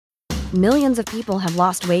Millions of people have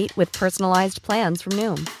lost weight with personalized plans from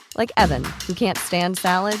Noom. Like Evan, who can't stand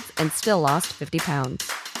salads and still lost 50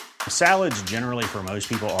 pounds. Salads generally for most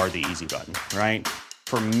people are the easy button, right?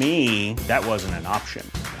 For me, that wasn't an option.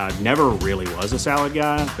 I never really was a salad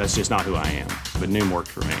guy. That's just not who I am. But Noom worked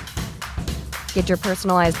for me. Get your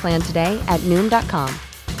personalized plan today at Noom.com.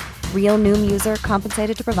 Real Noom user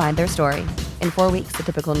compensated to provide their story. In 4 weeks, the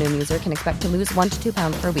typical Noom user can expect to lose 1 to 2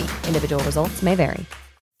 pounds per week. Individual results may vary.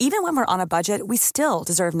 Even when we're on a budget, we still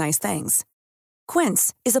deserve nice things.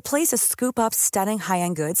 Quince is a place to scoop up stunning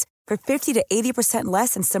high-end goods for 50 to 80%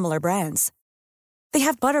 less than similar brands. They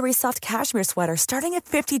have buttery soft cashmere sweaters starting at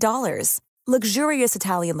 $50, luxurious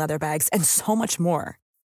Italian leather bags, and so much more.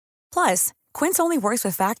 Plus, Quince only works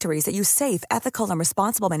with factories that use safe, ethical, and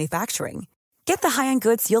responsible manufacturing. Get the high-end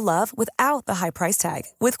goods you'll love without the high price tag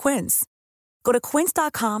with Quince. Go to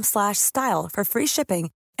quince.com/style for free shipping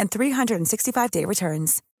and 365-day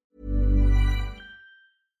returns.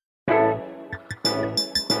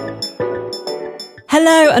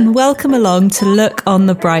 Hello and welcome along to Look on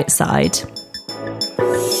the Bright Side.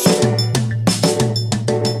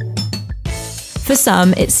 For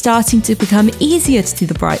some, it's starting to become easier to do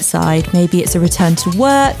the bright side. Maybe it's a return to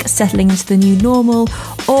work, settling into the new normal,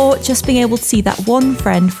 or just being able to see that one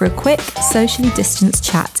friend for a quick, socially distanced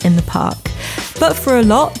chat in the park. But for a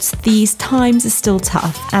lot, these times are still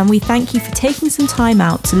tough, and we thank you for taking some time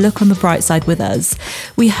out to look on the bright side with us.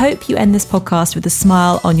 We hope you end this podcast with a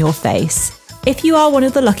smile on your face. If you are one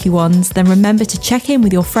of the lucky ones, then remember to check in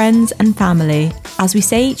with your friends and family. As we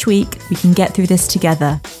say each week, we can get through this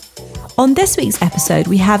together. On this week's episode,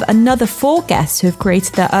 we have another 4 guests who have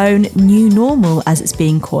created their own new normal, as it's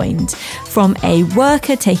being coined. From a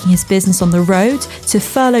worker taking his business on the road to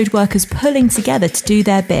furloughed workers pulling together to do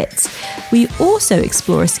their bit. We also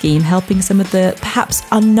explore a scheme helping some of the perhaps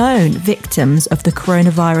unknown victims of the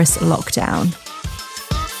coronavirus lockdown.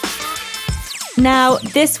 Now,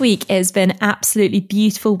 this week has been absolutely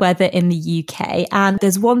beautiful weather in the UK, and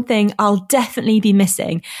there's one thing I'll definitely be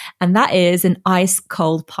missing, and that is an ice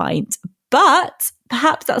cold pint. But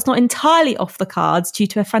perhaps that's not entirely off the cards due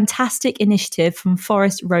to a fantastic initiative from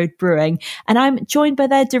Forest Road Brewing, and I'm joined by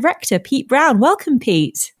their director, Pete Brown. Welcome,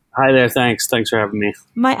 Pete. Hi there, thanks for having me.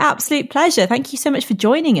 My absolute pleasure. Thank you so much for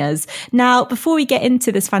joining us. Now, before we get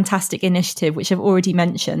into this fantastic initiative, which I've already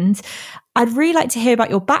mentioned, I'd really like to hear about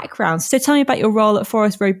your background. So tell me about your role at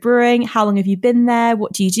Forest Road Brewing. How long have you been there?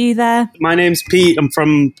 What do you do there? My name's Pete. I'm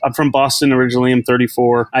from Boston originally. I'm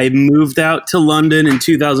 34. I moved out to London in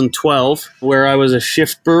 2012, where I was a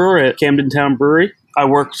shift brewer at Camden Town Brewery. I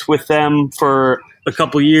worked with them for a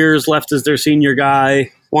couple years, left as their senior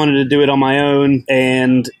guy, wanted to do it on my own,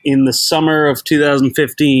 and in the summer of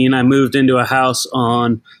 2015, I moved into a house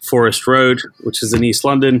on Forest Road, which is in East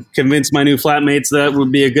London. Convinced my new flatmates that would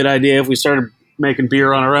be a good idea if we started making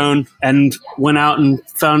beer on our own, and went out and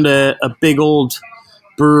found a big old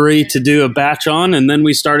brewery to do a batch on, and then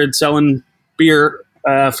we started selling beer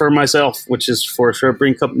for myself, which is Forest Road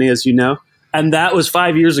Brewing Company, as you know. And that was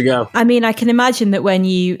 5 years ago. I mean, I can imagine that when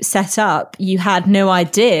you set up, you had no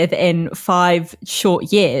idea that in 5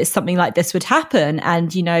 short years, something like this would happen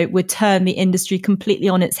and, you know, would turn the industry completely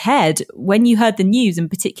on its head. When you heard the news, and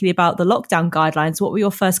particularly about the lockdown guidelines, what were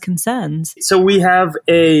your first concerns? So we have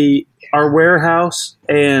our warehouse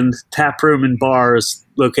and tap room and bars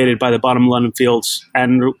located by the bottom of London Fields,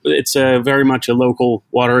 and it's very much a local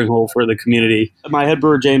watering hole for the community. My head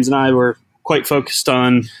brewer, James, and I were quite focused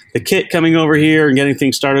on the kit coming over here and getting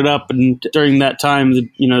things started up. And during that time, the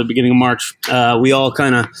beginning of March, we all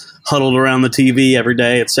kind of huddled around the TV every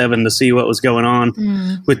day at 7 to see what was going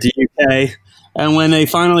on with the UK. And when they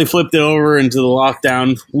finally flipped it over into the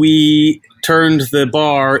lockdown, we turned the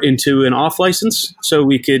bar into an off license so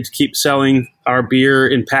we could keep selling our beer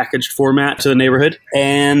in packaged format to the neighborhood.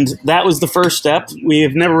 And that was the first step. We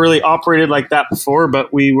have never really operated like that before,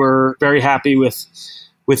 but we were very happy with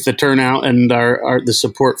the turnout and the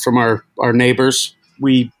support from our neighbors.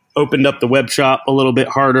 We opened up the web shop a little bit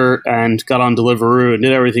harder and got on Deliveroo and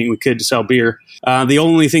did everything we could to sell beer. The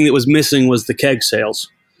only thing that was missing was the keg sales,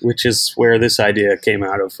 which is where this idea came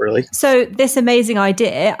out of, really. So this amazing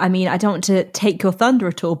idea, I mean, I don't want to take your thunder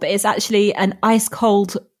at all, but it's actually an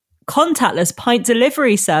ice-cold contactless pint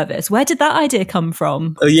delivery service. Where did that idea come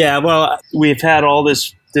from? Yeah, well, we've had all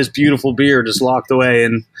this beautiful beer just locked away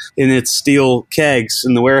in its steel kegs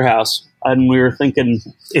in the warehouse. And we were thinking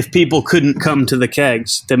if people couldn't come to the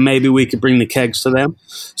kegs, then maybe we could bring the kegs to them.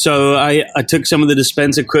 So I took some of the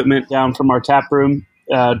dispense equipment down from our tap room,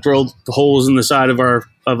 drilled holes in the side of a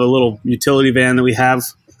little utility van that we have,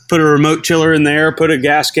 put a remote chiller in there, put a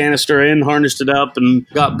gas canister in, harnessed it up, and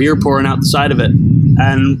got beer pouring out the side of it.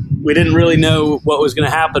 And we didn't really know what was going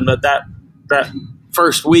to happen, but that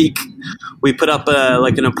first week, we put up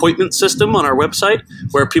an appointment system on our website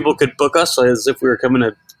where people could book us as if we were coming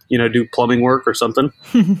to, do plumbing work or something.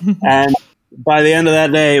 And by the end of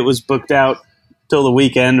that day, it was booked out till the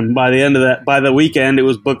weekend. And by the weekend, it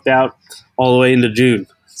was booked out all the way into June.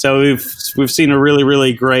 So we've seen a really,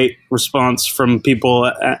 really great response from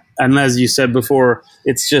people. And as you said before,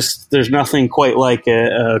 it's just, there's nothing quite like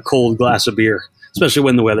a cold glass of beer, especially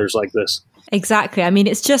when the weather's like this. Exactly. I mean,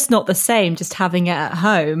 it's just not the same just having it at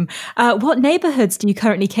home. What neighborhoods do you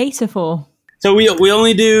currently cater for? So we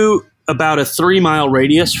only do about a 3-mile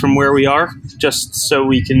radius from where we are, just so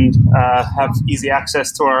we can have easy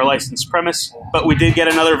access to our licensed premise. But we did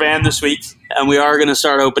get another van this week, and we are going to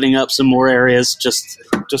start opening up some more areas just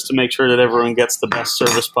to make sure that everyone gets the best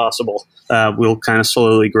service possible. We'll kind of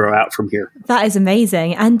slowly grow out from here. That is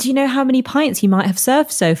amazing. And do you know how many pints you might have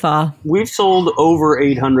served so far? We've sold over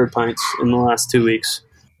 800 pints in the last 2 weeks.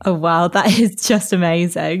 Oh, wow. That is just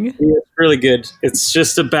amazing. Yeah, it's really good.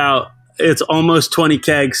 It's almost 20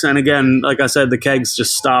 kegs. And again, like I said, the kegs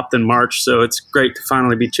just stopped in March. So it's great to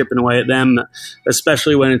finally be chipping away at them,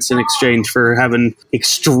 especially when it's in exchange for having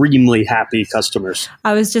extremely happy customers.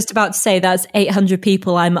 I was just about to say that's 800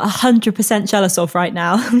 people I'm 100% jealous of right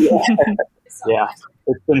now. Yeah,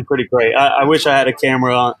 it's been pretty great. I wish I had a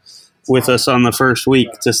camera with us on the first week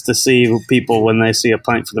just to see people when they see a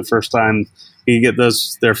pint for the first time. You get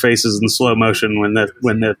their faces in slow motion when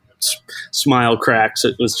the smile cracks.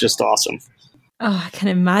 It was just awesome. Oh, I can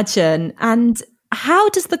imagine. And how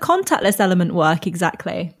does the contactless element work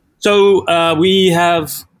exactly? So we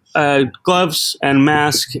have gloves and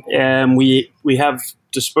mask, and we have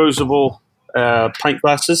disposable pint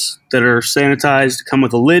glasses that are sanitized, come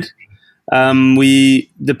with a lid.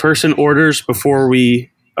 The person orders before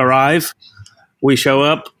we arrive. We show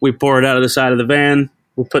up, we pour it out of the side of the van,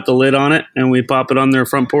 we put the lid on it, and we pop it on their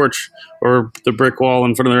front porch or the brick wall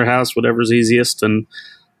in front of their house, whatever's easiest. And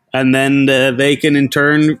then they can in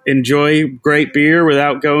turn enjoy great beer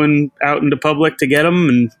without going out into public to get them.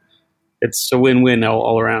 And it's a win-win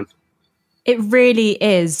all around. It really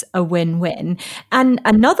is a win-win. And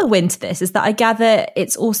another win to this is that I gather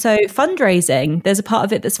it's also fundraising. There's a part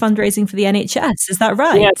of it that's fundraising for the NHS. Is that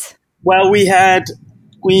right? Yeah. Well, we had,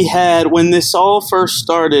 when this all first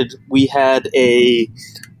started, we had a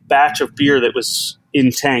batch of beer that was in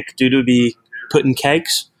tank due to be put in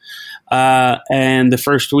kegs. And the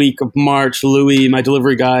first week of March, Louis, my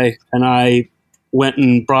delivery guy, and I went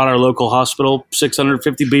and brought our local hospital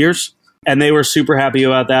 650 beers. And they were super happy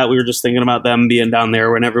about that. We were just thinking about them being down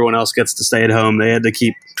there when everyone else gets to stay at home. They had to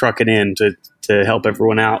keep trucking in to help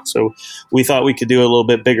everyone out. So we thought we could do a little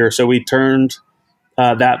bit bigger. So we turned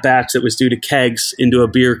that batch that was due to kegs into a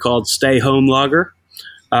beer called Stay Home Lager.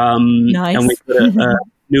 Nice. And we put a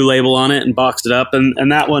new label on it and boxed it up.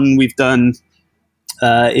 And that one we've done,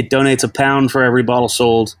 it donates £1 for every bottle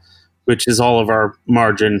sold, which is all of our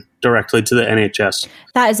margin directly to the NHS.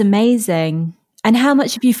 That is amazing. And how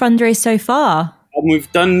much have you fundraised so far?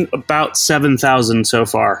 We've done about 7,000 so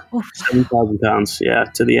far. Oof. 7,000 pounds,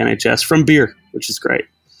 to the NHS from beer, which is great.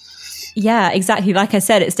 Yeah, exactly. Like I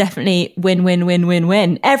said, it's definitely win, win, win, win,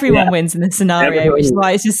 win. Everyone wins in this scenario, which is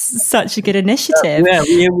why it's just such a good initiative.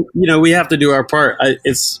 We have to do our part.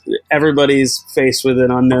 Everybody's faced with an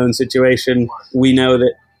unknown situation. We know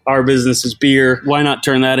that our business is beer. Why not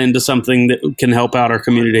turn that into something that can help out our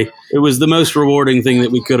community? It was the most rewarding thing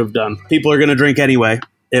that we could have done. People are going to drink anyway.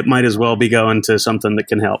 It might as well be going to something that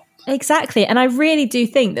can help. Exactly. And I really do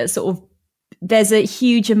think that sort of there's a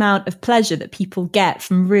huge amount of pleasure that people get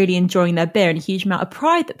from really enjoying their beer and a huge amount of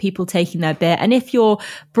pride that people take in their beer. And if you're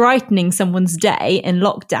brightening someone's day in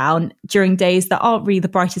lockdown during days that aren't really the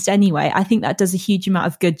brightest anyway, I think that does a huge amount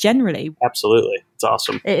of good generally. Absolutely. It's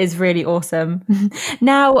awesome. It is really awesome.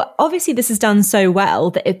 Now, obviously this has done so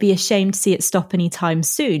well that it'd be a shame to see it stop anytime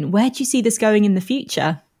soon. Where do you see this going in the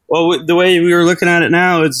future? Well, the way we were looking at it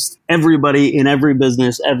now, it's everybody in every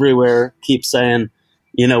business everywhere keeps saying,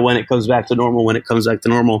 when it comes back to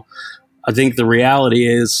normal, I think the reality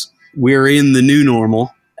is we're in the new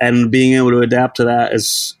normal, and being able to adapt to that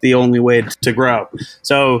is the only way to grow.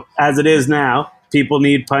 So as it is now, people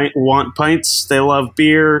want pints. They love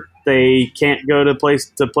beer. They can't go to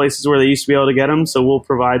places where they used to be able to get them. So we'll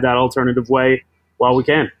provide that alternative way while we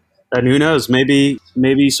can. And who knows, maybe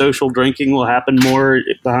social drinking will happen more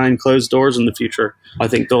behind closed doors in the future. I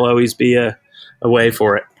think there'll always be a way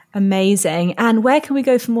for it. Amazing. And where can we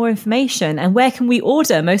go for more information? And where can we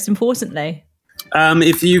order, most importantly?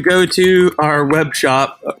 If you go to our web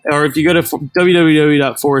shop, or if you go to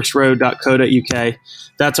www.forestroad.co.uk,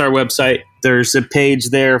 that's our website. There's a page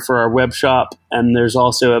there for our web shop, and there's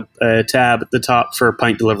also a tab at the top for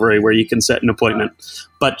pint delivery where you can set an appointment.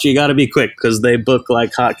 But you got to be quick because they book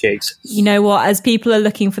like hotcakes. You know what? As people are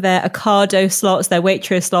looking for their Ocado slots, their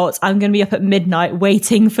Waitrose slots, I'm going to be up at midnight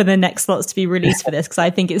waiting for the next slots to be released for this because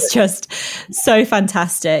I think it's just so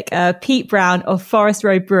fantastic. Pete Brown of Forest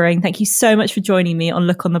Road Brewing, thank you so much for joining me on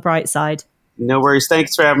Look on the Bright Side. No worries.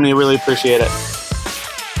 Thanks for having me. Really appreciate it.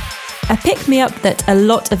 A pick-me-up that a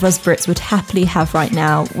lot of us Brits would happily have right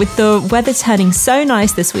now. With the weather turning so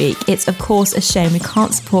nice this week, it's of course a shame we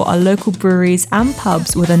can't support our local breweries and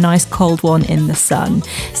pubs with a nice cold one in the sun.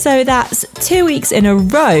 So that's 2 weeks in a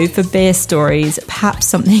row for beer stories. Perhaps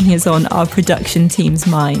something is on our production team's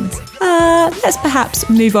mind. Let's perhaps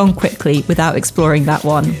move on quickly without exploring that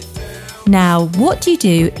one. Now, what do you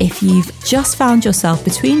do if you've just found yourself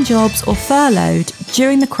between jobs or furloughed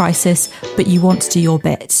during the crisis, but you want to do your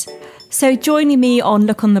bit? So joining me on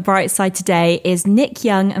Look on the Bright Side today is Nick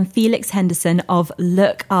Young and Felix Henderson of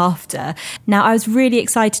Look After. Now, I was really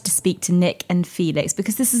excited to speak to Nick and Felix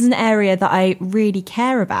because this is an area that I really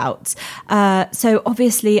care about. So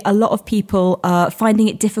obviously, a lot of people are finding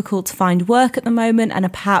it difficult to find work at the moment and are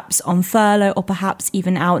perhaps on furlough or perhaps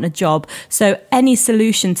even out in a job. So any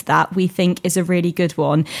solution to that we think is a really good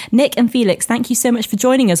one. Nick and Felix, thank you so much for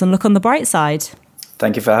joining us on Look on the Bright Side.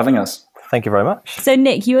 Thank you for having us. Thank you very much. So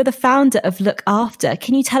Nick, you are the founder of Look After.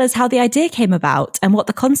 Can you tell us how the idea came about and what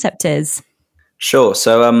the concept is? Sure.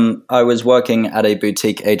 So I was working at a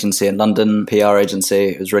boutique agency in London, PR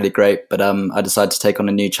agency. It was really great, but I decided to take on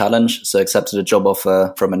a new challenge. So accepted a job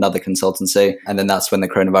offer from another consultancy. And then that's when the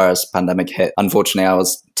coronavirus pandemic hit. Unfortunately, I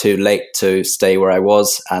was too late to stay where I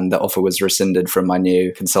was and the offer was rescinded from my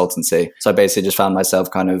new consultancy. So I basically just found myself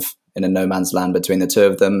kind of in a no man's land between the two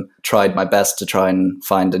of them. Tried my best to try and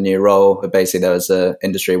find a new role, but basically there was a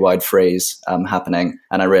industry-wide freeze happening,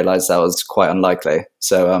 and I realized that was quite unlikely.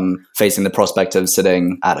 So facing the prospect of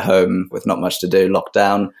sitting at home with not much to do, locked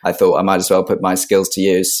down, I thought I might as well put my skills to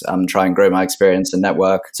use, try and grow my experience and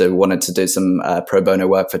network. So wanted to do some pro bono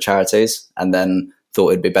work for charities, and then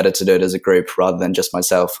thought it'd be better to do it as a group rather than just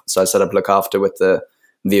myself. So I set up Look After with the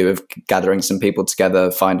view of gathering some people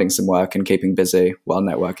together, finding some work and keeping busy while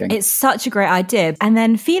networking. It's such a great idea. And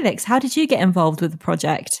then Felix, how did you get involved with the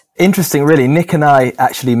project? Interesting, really. Nick and I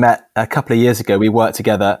actually met a couple of years ago. We worked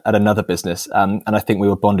together at another business, and I think we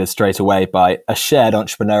were bonded straight away by a shared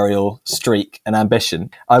entrepreneurial streak and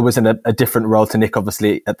ambition. I was in a different role to Nick,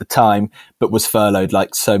 obviously, at the time, but was furloughed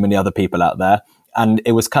like so many other people out there. And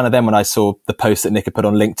it was kind of then when I saw the post that Nick had put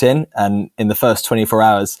on LinkedIn, and in the first 24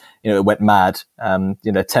 hours, it went mad,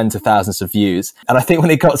 tens of thousands of views. And I think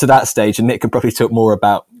when it got to that stage, and Nick could probably talk more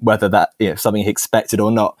about whether that, something he expected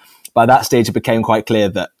or not, by that stage, it became quite clear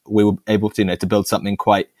that we were able to, to build something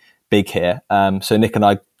quite big here. So Nick and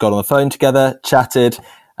I got on the phone together, chatted,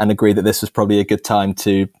 and agreed that this was probably a good time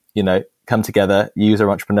to, come together, use our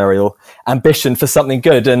entrepreneurial ambition for something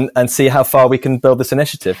good and see how far we can build this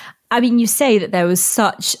initiative. I mean, you say that there was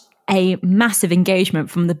such a massive engagement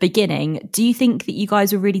from the beginning. Do you think that you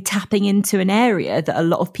guys were really tapping into an area that a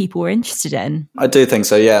lot of people were interested in? I do think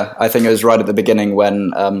so, yeah. I think it was right at the beginning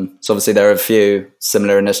when, so obviously there are a few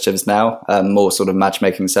similar initiatives now, more sort of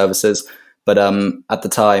matchmaking services. But at the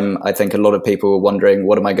time, I think a lot of people were wondering,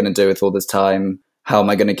 what am I going to do with all this time? How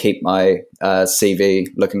am I going to keep my CV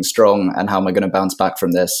looking strong? And how am I going to bounce back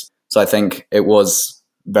from this? So I think it was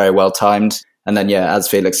very well timed. And then, yeah, as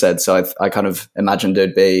Felix said, so I kind of imagined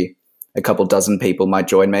it'd be a couple dozen people might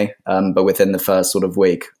join me. But within the first sort of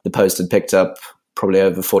week, the post had picked up probably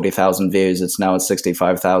over 40,000 views. It's now at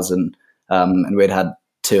 65,000. And we'd had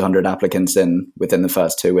 200 applicants in within the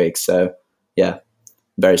first 2 weeks. So, yeah,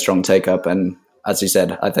 very strong take up. And as you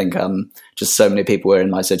said, I think just so many people were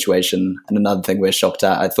in my situation. And another thing we're shocked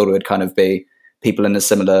at, I thought it would kind of be people in a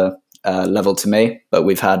similar level to me, but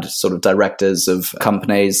we've had sort of directors of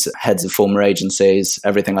companies, heads of former agencies,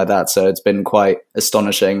 everything like that. So it's been quite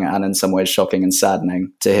astonishing and in some ways shocking and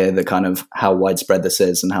saddening to hear the kind of how widespread this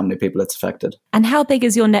is and how many people it's affected. And how big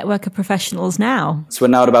is your network of professionals now? So we're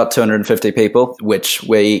now at about 250 people, which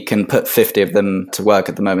we can put 50 of them to work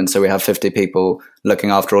at the moment. So we have 50 people looking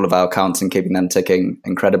after all of our accounts and keeping them ticking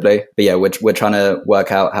incredibly. But yeah, we're trying to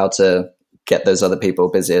work out how to get those other people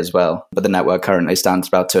busy as well. But the network currently stands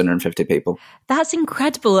about 250 people. That's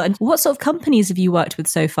incredible. And what sort of companies have you worked with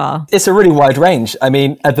so far? It's a really wide range. I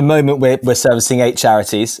mean, at the moment, we're servicing 8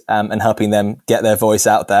 charities and helping them get their voice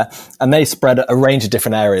out there. And they spread a range of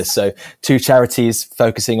different areas. So 2 charities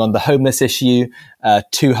focusing on the homeless issue,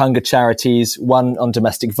 2 hunger charities, 1 on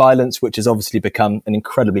domestic violence, which has obviously become an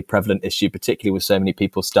incredibly prevalent issue, particularly with so many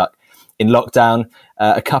people stuck in lockdown,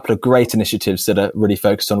 a couple of great initiatives that are really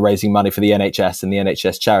focused on raising money for the NHS and the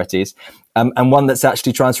NHS charities, and one that's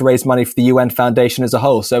actually trying to raise money for the UN Foundation as a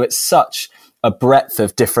whole. So it's such a breadth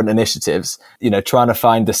of different initiatives. Trying to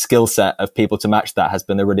find the skill set of people to match that has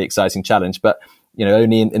been a really exciting challenge. But,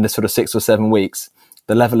 only in the sort of 6 or 7 weeks,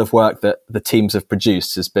 the level of work that the teams have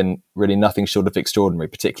produced has been really nothing short of extraordinary,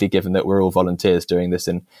 particularly given that we're all volunteers doing this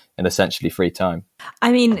in essentially free time.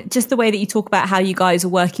 I mean, just the way that you talk about how you guys are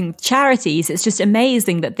working with charities, it's just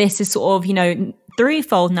amazing that this is sort of,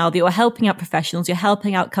 threefold now, that you're helping out professionals, you're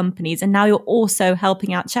helping out companies, and now you're also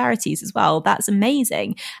helping out charities as well. That's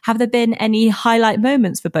amazing. Have there been any highlight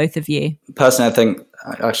moments for both of you? Personally, I think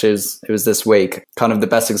actually it was this week, kind of the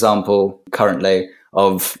best example currently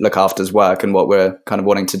of Look After's work and what we're kind of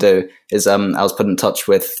wanting to do is I was put in touch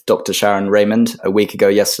with Dr. Sharon Raymond a week ago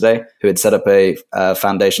yesterday, who had set up a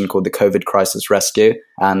foundation called the COVID Crisis Rescue.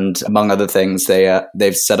 And among other things,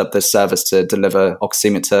 they've set up this service to deliver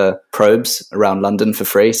oximeter probes around London for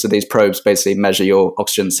free. So these probes basically measure your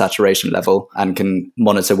oxygen saturation level and can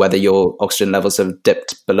monitor whether your oxygen levels have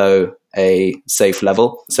dipped below a safe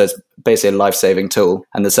level. So it's basically a life-saving tool.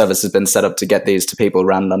 And the service has been set up to get these to people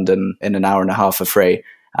around London in an hour and a half for free.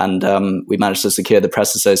 And we managed to secure the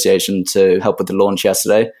Press Association to help with the launch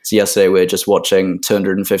yesterday. So yesterday we were just watching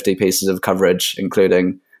 250 pieces of coverage,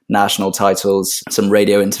 including national titles. Some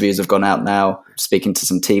radio interviews have gone out now, speaking to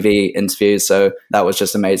some TV interviews. So that was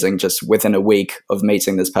just amazing. Just within a week of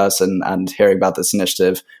meeting this person and hearing about this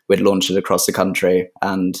initiative, we'd launched it across the country,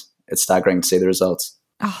 and it's staggering to see the results.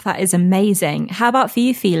 Oh, that is amazing. How about for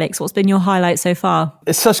you, Felix? What's been your highlight so far?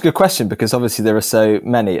 It's such a good question because obviously there are so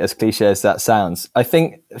many, as cliche as that sounds. I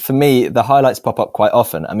think for me, the highlights pop up quite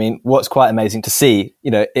often. I mean, what's quite amazing to see,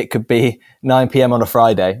 it could be 9 p.m. on a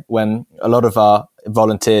Friday when a lot of our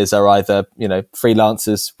volunteers are either,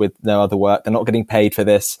 freelancers with no other work. They're not getting paid for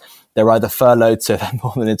this. They're either furloughed, so they're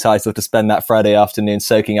more than entitled to spend that Friday afternoon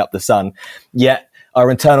soaking up the sun. Yet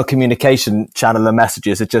our internal communication channel and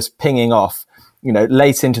messages are just pinging off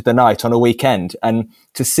late into the night on a weekend. And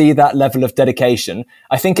to see that level of dedication,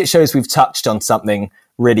 I think it shows we've touched on something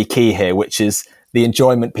really key here, which is the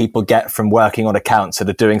enjoyment people get from working on accounts that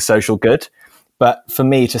are doing social good. But for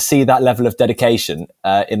me, to see that level of dedication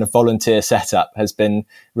in a volunteer setup has been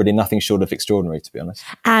really nothing short of extraordinary, to be honest.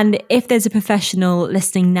 And if there's a professional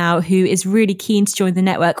listening now who is really keen to join the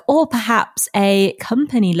network, or perhaps a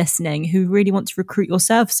company listening who really want to recruit your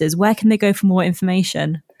services, where can they go for more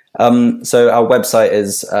information? So our website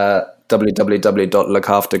is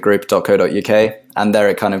www.lookaftergroup.co.uk, and there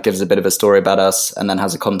it kind of gives a bit of a story about us, and then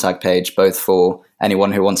has a contact page both for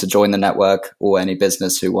anyone who wants to join the network or any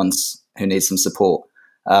business who needs some support.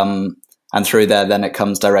 And through there, then it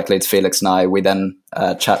comes directly to Felix and I. We then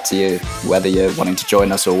chat to you whether you're wanting to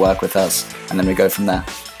join us or work with us, and then we go from there.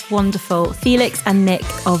 Wonderful. Felix and Nick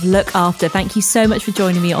of Look After, thank you so much for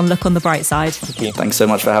joining me on Look on the Bright Side. Thank you. Thanks so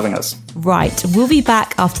much for having us. Right, we'll be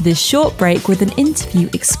back after this short break with an interview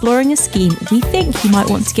exploring a scheme we think you might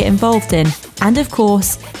want to get involved in. And of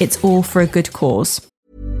course, it's all for a good cause.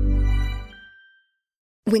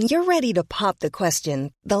 When you're ready to pop the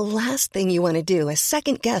question, the last thing you want to do is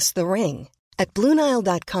second-guess the ring. At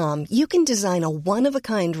BlueNile.com, you can design a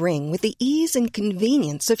one-of-a-kind ring with the ease and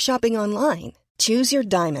convenience of shopping online. Choose your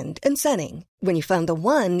diamond and setting. When you find the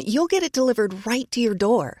one, you'll get it delivered right to your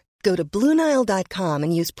door. Go to BlueNile.com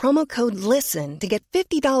and use promo code LISTEN to get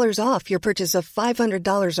 $50 off your purchase of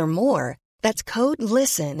 $500 or more. That's code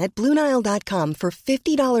LISTEN at BlueNile.com for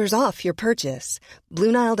 $50 off your purchase.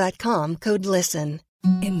 BlueNile.com, code LISTEN.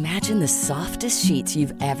 Imagine the softest sheets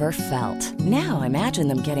you've ever felt. Now imagine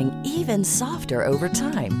them getting even softer over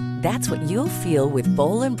time. That's what you'll feel with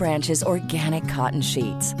Boll & Branch's organic cotton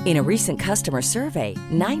sheets. In a recent customer survey,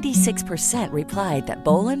 96% replied that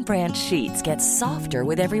Boll & Branch sheets get softer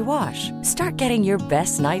with every wash. Start getting your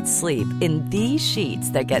best night's sleep in these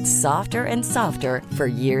sheets that get softer and softer for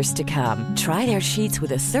years to come. Try their sheets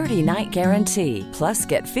with a 30-night guarantee. Plus,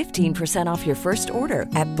 get 15% off your first order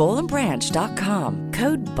at bollandbranch.com.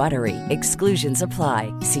 Code BUTTERY. Exclusions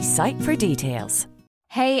apply. See site for details.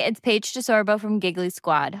 Hey, it's Paige DeSorbo from Giggly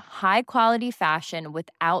Squad. High quality fashion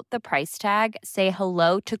without the price tag. Say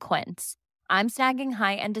hello to Quince. I'm snagging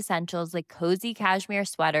high-end essentials like cozy cashmere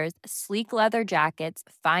sweaters, sleek leather jackets,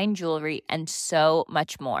 fine jewelry, and so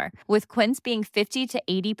much more. With Quince being 50 to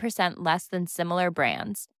 80% less than similar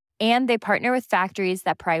brands. And they partner with factories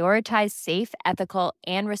that prioritize safe, ethical,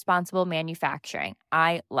 and responsible manufacturing.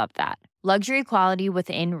 I love that. Luxury quality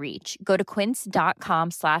within reach. Go to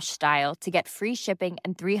quince.com/style to get free shipping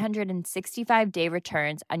and 365-day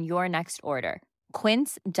returns on your next order.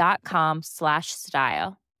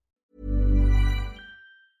 Quince.com/style.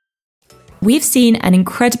 We've seen an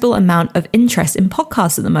incredible amount of interest in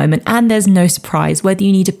podcasts at the moment, and there's no surprise whether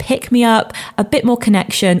you need a pick-me-up, a bit more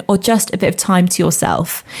connection, or just a bit of time to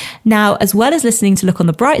yourself. Now, as well as listening to Look on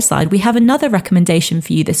the Bright Side, we have another recommendation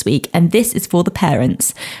for you this week, and this is for the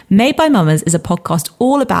parents. Made by Mamas is a podcast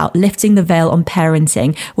all about lifting the veil on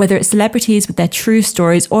parenting, whether it's celebrities with their true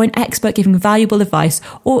stories or an expert giving valuable advice,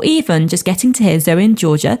 or even just getting to hear Zoe and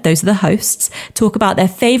Georgia, those are the hosts, talk about their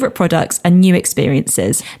favourite products and new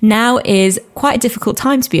experiences. Now is quite a difficult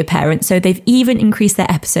time to be a parent, so they've even increased their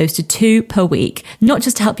episodes to 2 per week, not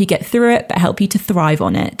just to help you get through it, but help you to thrive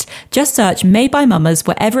on it. Just search Made by Mamas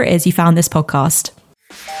wherever it is you found this podcast.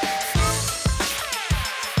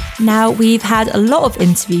 Now, we've had a lot of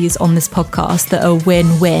interviews on this podcast that are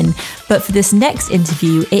win-win, but for this next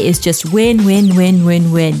interview, it is just win, win, win,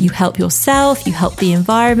 win, win. You help yourself, you help the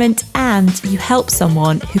environment, and you help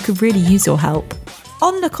someone who could really use your help.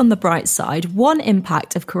 On Look on the Bright Side, one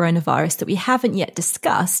impact of coronavirus that we haven't yet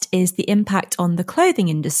discussed is the impact on the clothing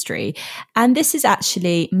industry. And this is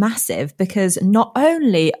actually massive because not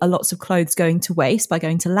only are lots of clothes going to waste by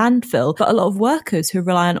going to landfill, but a lot of workers who are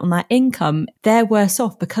reliant on that income, they're worse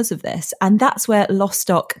off because of this. And that's where Lost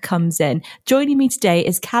Stock comes in. Joining me today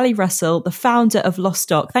is Callie Russell, the founder of Lost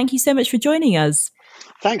Stock. Thank you so much for joining us.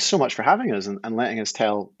 Thanks so much for having us and letting us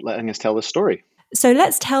tell this story. So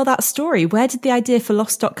let's tell that story. Where did the idea for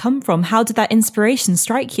Lost Stock come from? How did that inspiration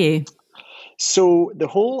strike you? So the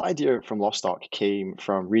whole idea from Lost Stock came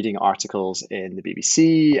from reading articles in the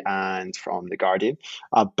BBC and from The Guardian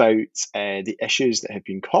about the issues that have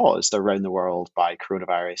been caused around the world by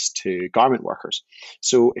coronavirus to garment workers.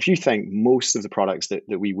 So if you think most of the products that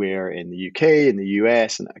we wear in the UK, in the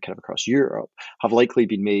US, and kind of across Europe have likely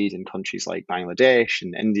been made in countries like Bangladesh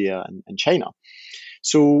and India and China.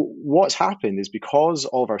 So what's happened is because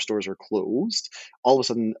all of our stores are closed, all of a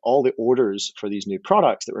sudden, all the orders for these new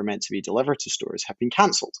products that were meant to be delivered to stores have been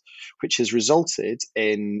cancelled, which has resulted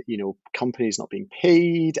in, companies not being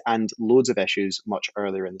paid and loads of issues much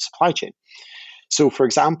earlier in the supply chain. So, for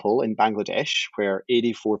example, in Bangladesh, where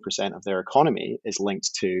 84% of their economy is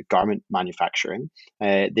linked to garment manufacturing,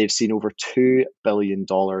 they've seen over $2 billion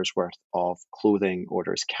worth of clothing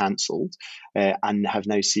orders cancelled and have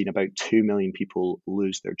now seen about 2 million people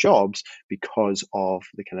lose their jobs because of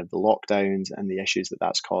the kind of the lockdowns and the issues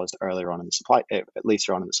that's caused later on in the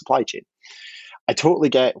supply chain. I totally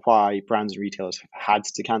get why brands and retailers have had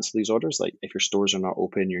to cancel these orders. Like if your stores are not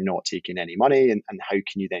open, you're not taking any money, and how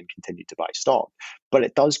can you then continue to buy stock? But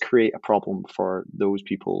it does create a problem for those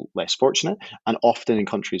people less fortunate, and often in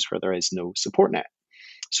countries where there is no support net.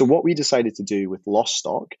 So what we decided to do with Lost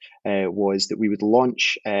Stock was that we would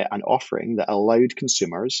launch an offering that allowed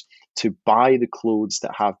consumers to buy the clothes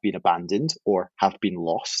that have been abandoned or have been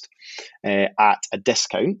lost at a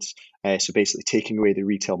discount. So basically taking away the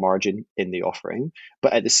retail margin in the offering,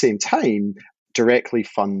 but at the same time, directly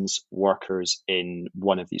funds workers in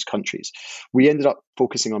one of these countries. We ended up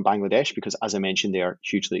focusing on Bangladesh because, as I mentioned, they are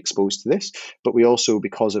hugely exposed to this. But we also,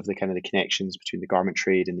 because of the kind of the connections between the garment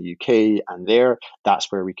trade in the UK and there, that's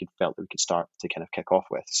where we felt that we could start to kind of kick off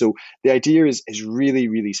with. So the idea is really,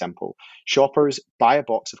 really simple. Shoppers buy a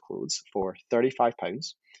box of clothes for £35.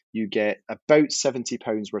 You get about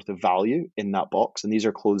 £70 worth of value in that box. And these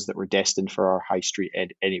are clothes that were destined for our high street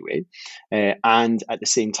anyway. And at the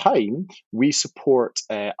same time, we support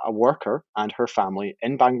a worker and her family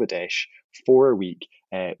in Bangladesh for a week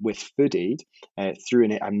with food aid through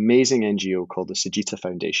an amazing NGO called the Sajita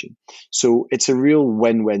Foundation. So it's a real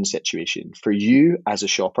win-win situation. For you as a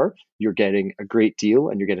shopper, you're getting a great deal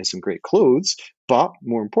and you're getting some great clothes, but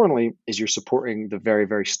more importantly is you're supporting the very,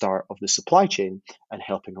 very start of the supply chain and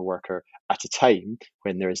helping a worker at a time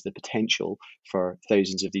when there is the potential for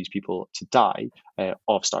thousands of these people to die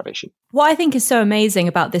of starvation. What I think is so amazing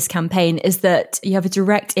about this campaign is that you have a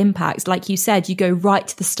direct impact. Like you said, you go right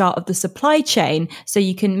to the start of the supply chain, so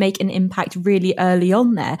you can make an impact really early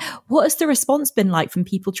on there. What has the response been like from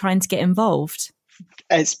people trying to get involved?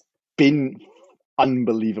 It's been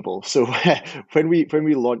unbelievable. So when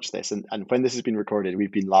we launched this, and when this has been recorded,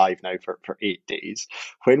 we've been live now for 8 days.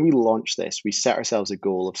 When we launched this, we set ourselves a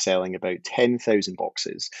goal of selling about 10,000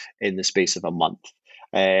 boxes in the space of a month.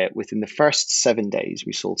 Within the first 7 days,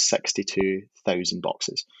 we sold 62,000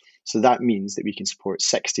 boxes. So that means that we can support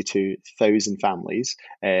 62,000 families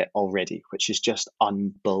already, which is just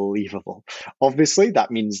unbelievable. Obviously,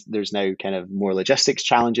 that means there's now kind of more logistics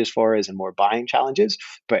challenges for us and more buying challenges.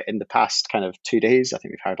 But in the past kind of 2 days, I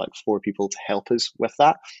think we've hired like 4 people to help us with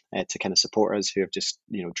that, to kind of support us, who have just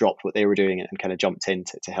dropped what they were doing and kind of jumped in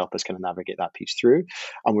to help us kind of navigate that piece through.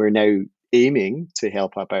 And we're now aiming to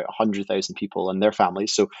help about 100,000 people and their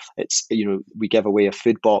families. So it's, we give away a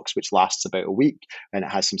food box which lasts about a week, and it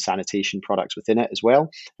has some sanitation products within it as well,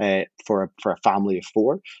 for a family of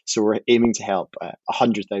 4. So we're aiming to help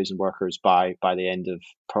 100,000 workers by the end of,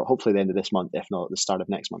 hopefully the end of this month, if not at the start of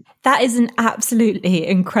next month. That is an absolutely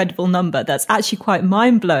incredible number. That's actually quite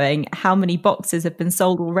mind-blowing how many boxes have been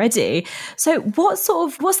sold already. So what's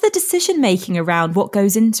the decision making around what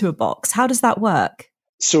goes into a box? How does that work?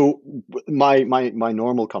 So my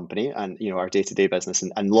normal company and our day-to-day business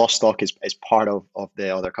and Lost Stock is part of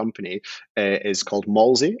the other company, is called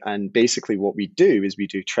Malsey. And basically what we do is we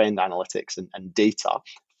do trend analytics and data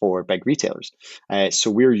for big retailers.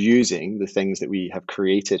 So we're using the things that we have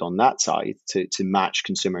created on that side to match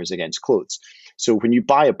consumers against clothes. So when you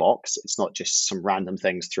buy a box, it's not just some random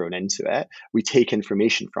things thrown into it. We take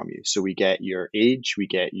information from you. So we get your age, we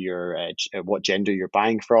get your what gender you're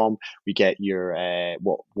buying from, we get your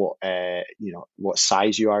what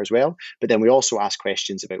size you are as well. But then we also ask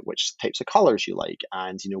questions about which types of colors you like,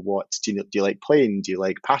 and what do you like plain, do you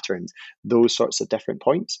like patterned, those sorts of different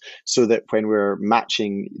points. So that when we're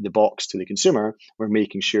matching the box to the consumer, we're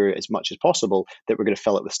making sure as much as possible that we're going to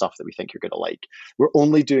fill it with stuff that we think you're going to like. We're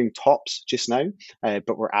only doing tops just now.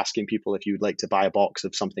 But we're asking people if you would like to buy a box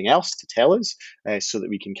of something else to tell us, so that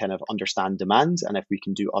we can kind of understand demand. And if we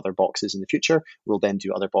can do other boxes in the future, we'll then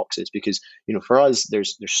do other boxes, because for us,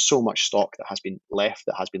 there's so much stock that has been left,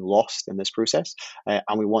 that has been lost in this process,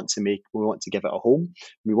 and we want to give it a home.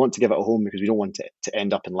 We want to give it a home because we don't want it to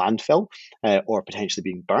end up in landfill, or potentially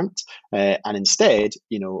being burnt. And instead,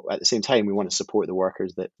 at the same time, we want to support the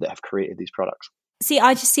workers that have created these products. See,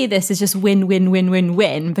 I just see this as just win, win, win, win,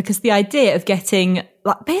 win, because the idea of getting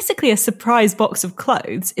basically a surprise box of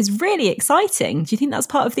clothes is really exciting. Do you think that's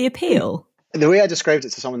part of the appeal? The way I described it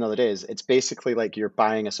to someone the other day is it's basically like you're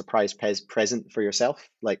buying a surprise present for yourself,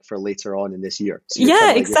 like for later on in this year. So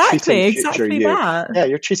exactly that. Yeah,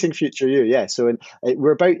 you're treating future you. Yeah. So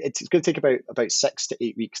it's going to take about 6 to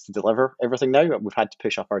 8 weeks to deliver everything now. We've had to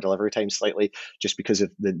push up our delivery time slightly just because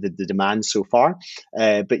of the demand so far.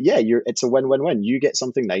 But yeah, it's a win-win-win. You get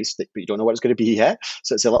something nice, but you don't know what it's going to be yet.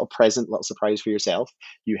 So it's a little present, little surprise for yourself.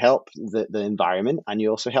 You help the environment, and you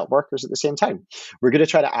also help workers at the same time. We're going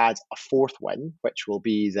to try to add a fourth win, which will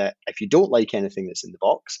be that if you don't like anything that's in the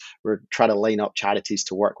box, we're trying to line up charities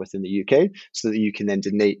to work with in the UK so that you can then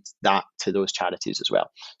donate that to those charities as well.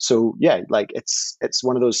 So yeah, it's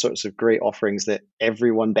one of those sorts of great offerings that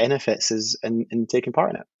everyone benefits in taking part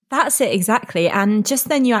in it. That's it, exactly. And just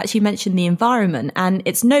then you actually mentioned the environment, and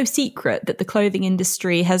it's no secret that the clothing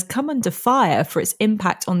industry has come under fire for its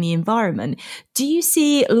impact on the environment. Do you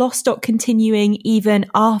see Lost Stock continuing even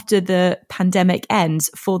after the pandemic ends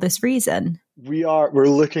for this reason? We're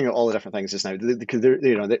looking at all the different things just now, because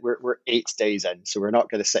we're 8 days in, so we're not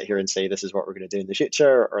going to sit here and say this is what we're going to do in the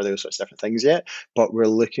future or those sorts of different things yet. But we're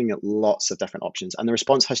looking at lots of different options, and the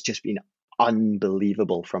response has just been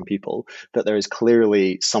unbelievable from people that there is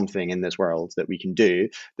clearly something in this world that we can do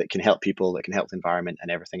that can help people, that can help the environment and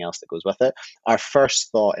everything else that goes with it. Our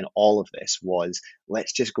first thought in all of this was,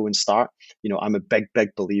 let's just go and start. I'm a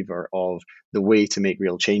big believer of the way to make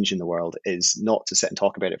real change in the world is not to sit and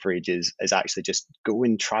talk about it for ages, is actually just go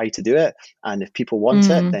and try to do it. And if people want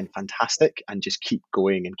it, then fantastic, and just keep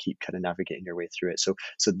going and keep kind of navigating your way through it. So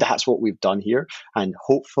that's what we've done here. And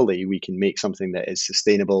hopefully we can make something that is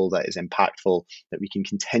sustainable, that is impactful, that we can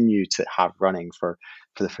continue to have running for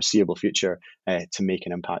the foreseeable future, to make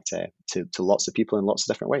an impact to lots of people in lots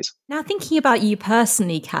of different ways. Now, thinking about you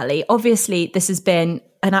personally, Callie, obviously this has been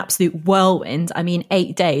an absolute whirlwind. I mean,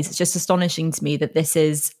 8 days, it's just astonishing to me that this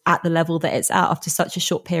is at the level that it's at after such a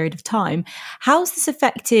short period of time. How's this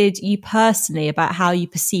affected you personally about how you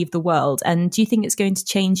perceive the world? And do you think it's going to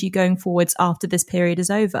change you going forwards after this period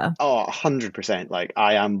is over? Oh, 100%. Like,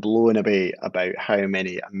 I am blown away about how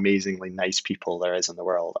many amazingly nice people there is in the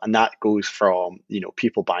world. And that goes from,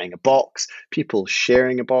 people buying a box, people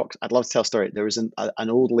sharing a box. I'd love to tell a story. There was an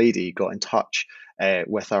old lady got in touch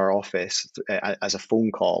with our office as a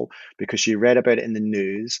phone call because she read about it in the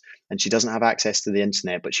news and she doesn't have access to the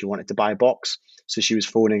internet, but she wanted to buy a box. So she was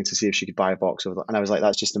phoning to see if she could buy a box. And I was like,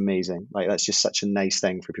 that's just amazing. Like, that's just such a nice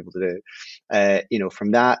thing for people to do.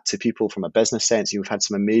 From that to people from a business sense, we've had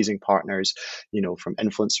some amazing partners, from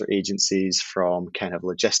influencer agencies, from kind of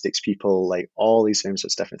logistics people, like all these sorts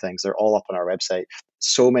of different things. They're all up on our website.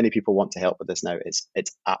 So many people want to help with this now. It's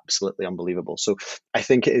absolutely unbelievable. So I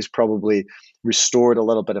think it is probably restored a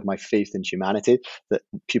little bit of my faith in humanity, that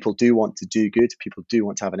people do want to do good, people do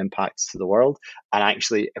want to have an impact to the world. And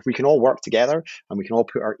actually, if we can all work together and we can all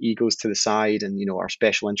put our egos to the side and, our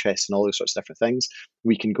special interests and all those sorts of different things,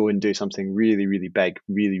 we can go and do something really, really big,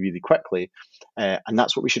 really, really quickly. And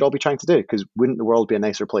that's what we should all be trying to do, because wouldn't the world be a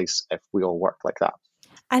nicer place if we all worked like that?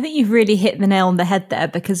 I think you've really hit the nail on the head there,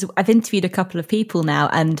 because I've interviewed a couple of people now,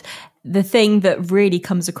 and the thing that really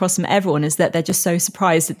comes across from everyone is that they're just so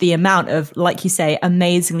surprised at the amount of, like you say,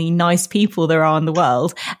 amazingly nice people there are in the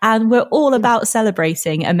world. And we're all about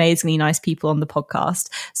celebrating amazingly nice people on the podcast.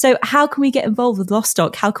 So how can we get involved with Lost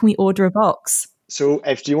Stock? How can we order a box? So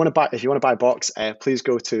if you want to buy a box, please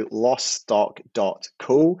go to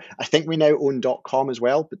loststock.co. I think we now own .com as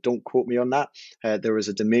well, but don't quote me on that. There was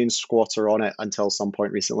a domain squatter on it until some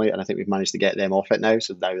point recently, and I think we've managed to get them off it now.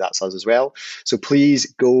 So now that's us as well. So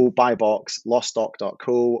please go buy a box,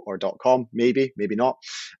 loststock.co or .com, maybe not.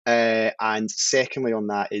 And secondly on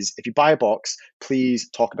that is, if you buy a box, please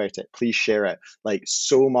talk about it. Please share it. Like,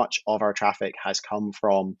 so much of our traffic has come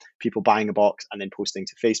from people buying a box and then posting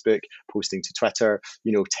to Facebook, posting to Twitter,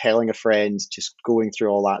 telling a friend, just going through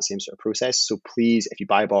all that same sort of process. So please, if you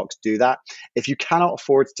buy a box, do that. If you cannot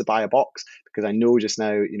afford to buy a box, because I know just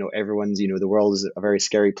now, everyone's, the world is a very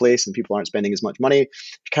scary place and people aren't spending as much money. If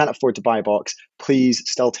you can't afford to buy a box, please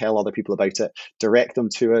still tell other people about it. Direct them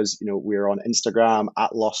to us. We're on Instagram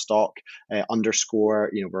at loststock _.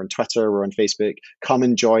 We're on Twitter, we're on Facebook. Come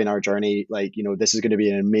and join our journey. This is going to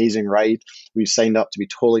be an amazing ride. We've signed up to be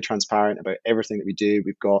totally transparent about everything that we do.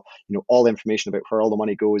 We've got, all the information about where all the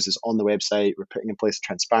money goes is on the website. We're putting in place a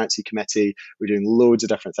transparency committee. We're doing loads of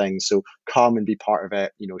different things. So come and be part of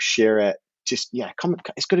it, share it. Come.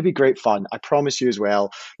 It's going to be great fun. I promise you as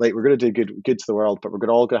well. We're going to do good to the world, but we're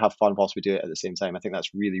all going to have fun whilst we do it at the same time. I think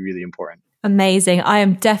that's really, really important. Amazing. I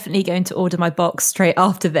am definitely going to order my box straight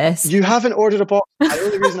after this. You haven't ordered a box. The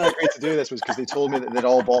only reason I agreed to do this was because they told me that they'd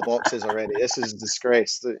all bought boxes already. This is a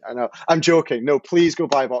disgrace. I know. I'm joking. No, please go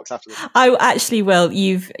buy a box after this. I actually will.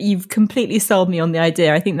 You've completely sold me on the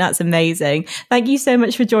idea. I think that's amazing. Thank you so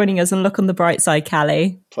much for joining us on Look on the Bright Side,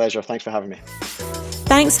 Callie. Pleasure. Thanks for having me.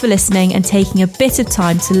 Thanks for listening and taking a bit of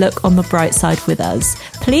time to look on the bright side with us.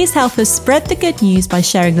 Please help us spread the good news by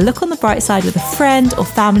sharing a Look on the Bright Side with a friend or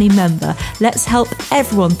family member. Let's help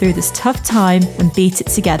everyone through this tough time and beat it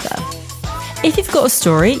together. If you've got a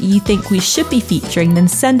story you think we should be featuring, then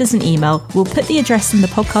send us an email. We'll put the address in the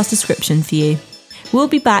podcast description for you. We'll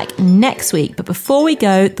be back next week, but before we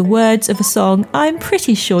go, the words of a song I'm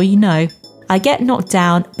pretty sure you know. I get knocked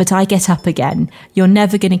down, but I get up again. You're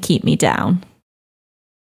never going to keep me down.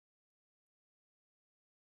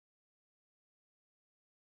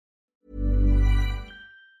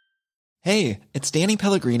 Hey, it's Danny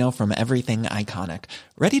Pellegrino from Everything Iconic.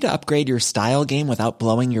 Ready to upgrade your style game without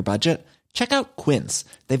blowing your budget? Check out Quince.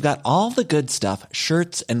 They've got all the good stuff,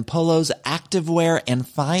 shirts and polos, activewear, and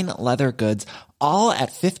fine leather goods, all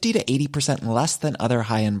at 50 to 80% less than other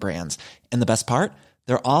high-end brands. And the best part?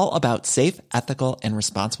 They're all about safe, ethical, and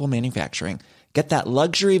responsible manufacturing. Get that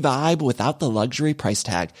luxury vibe without the luxury price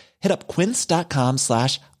tag. Hit up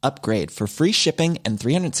quince.com/upgrade for free shipping and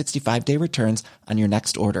 365-day returns on your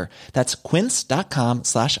next order. That's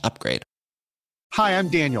quince.com/upgrade. Hi, I'm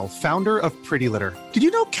Daniel, founder of Pretty Litter. Did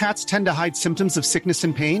you know cats tend to hide symptoms of sickness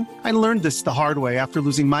and pain? I learned this the hard way after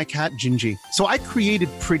losing my cat, Gingy. So I created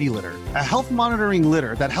Pretty Litter, a health monitoring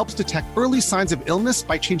litter that helps detect early signs of illness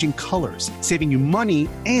by changing colors, saving you money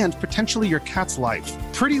and potentially your cat's life.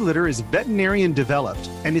 Pretty Litter is veterinarian developed,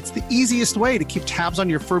 and it's the easiest way to keep tabs on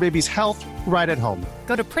your fur baby's health right at home.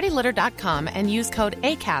 Go to prettylitter.com and use code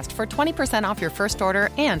ACAST for 20% off your first order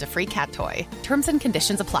and a free cat toy. Terms and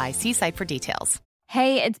conditions apply. See site for details.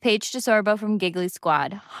 Hey, it's Paige DeSorbo from Giggly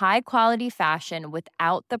Squad. High quality fashion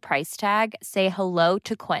without the price tag. Say hello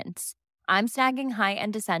to Quince. I'm snagging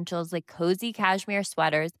high-end essentials like cozy cashmere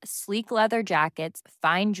sweaters, sleek leather jackets,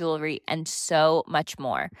 fine jewelry, and so much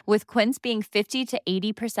more. With Quince being 50 to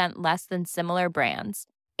 80% less than similar brands.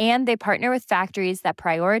 And they partner with factories that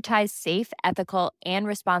prioritize safe, ethical, and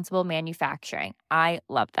responsible manufacturing. I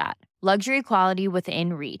love that. Luxury quality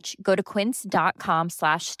within reach. Go to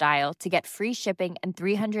quince.com/style to get free shipping and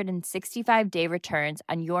 365-day returns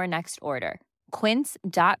on your next order.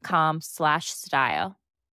 quince.com/style.